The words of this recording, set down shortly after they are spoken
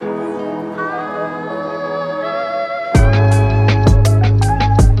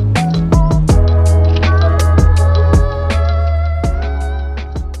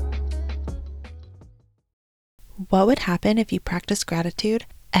What would happen if you practiced gratitude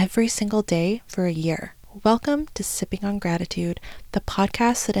every single day for a year? Welcome to Sipping on Gratitude, the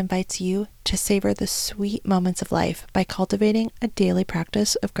podcast that invites you to savor the sweet moments of life by cultivating a daily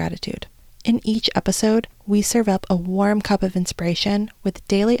practice of gratitude. In each episode, we serve up a warm cup of inspiration with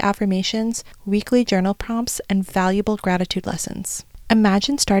daily affirmations, weekly journal prompts, and valuable gratitude lessons.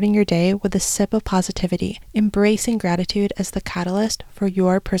 Imagine starting your day with a sip of positivity, embracing gratitude as the catalyst for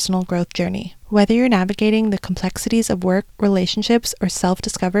your personal growth journey. Whether you're navigating the complexities of work, relationships, or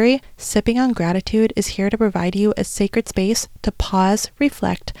self-discovery, Sipping on Gratitude is here to provide you a sacred space to pause,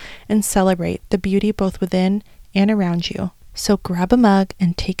 reflect, and celebrate the beauty both within and around you. So grab a mug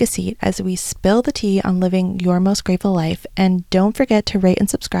and take a seat as we spill the tea on living your most grateful life, and don't forget to rate and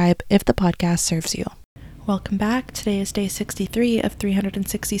subscribe if the podcast serves you. Welcome back. Today is day 63 of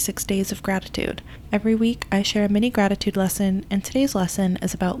 366 days of gratitude. Every week I share a mini gratitude lesson, and today's lesson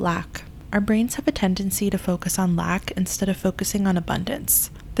is about lack. Our brains have a tendency to focus on lack instead of focusing on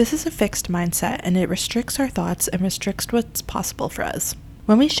abundance. This is a fixed mindset, and it restricts our thoughts and restricts what's possible for us.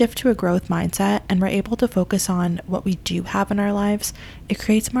 When we shift to a growth mindset and we're able to focus on what we do have in our lives, it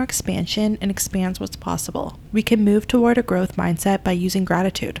creates more expansion and expands what's possible. We can move toward a growth mindset by using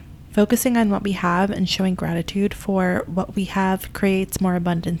gratitude. Focusing on what we have and showing gratitude for what we have creates more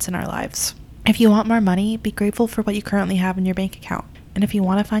abundance in our lives. If you want more money, be grateful for what you currently have in your bank account. And if you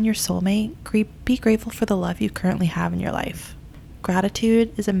want to find your soulmate, be grateful for the love you currently have in your life.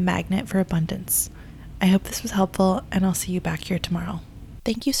 Gratitude is a magnet for abundance. I hope this was helpful, and I'll see you back here tomorrow.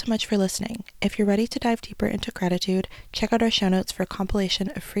 Thank you so much for listening. If you're ready to dive deeper into gratitude, check out our show notes for a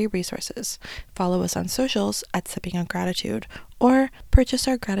compilation of free resources. Follow us on socials at Sipping on Gratitude, or purchase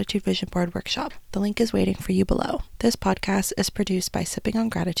our Gratitude Vision Board workshop. The link is waiting for you below. This podcast is produced by Sipping on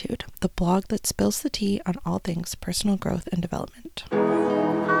Gratitude, the blog that spills the tea on all things personal growth and development.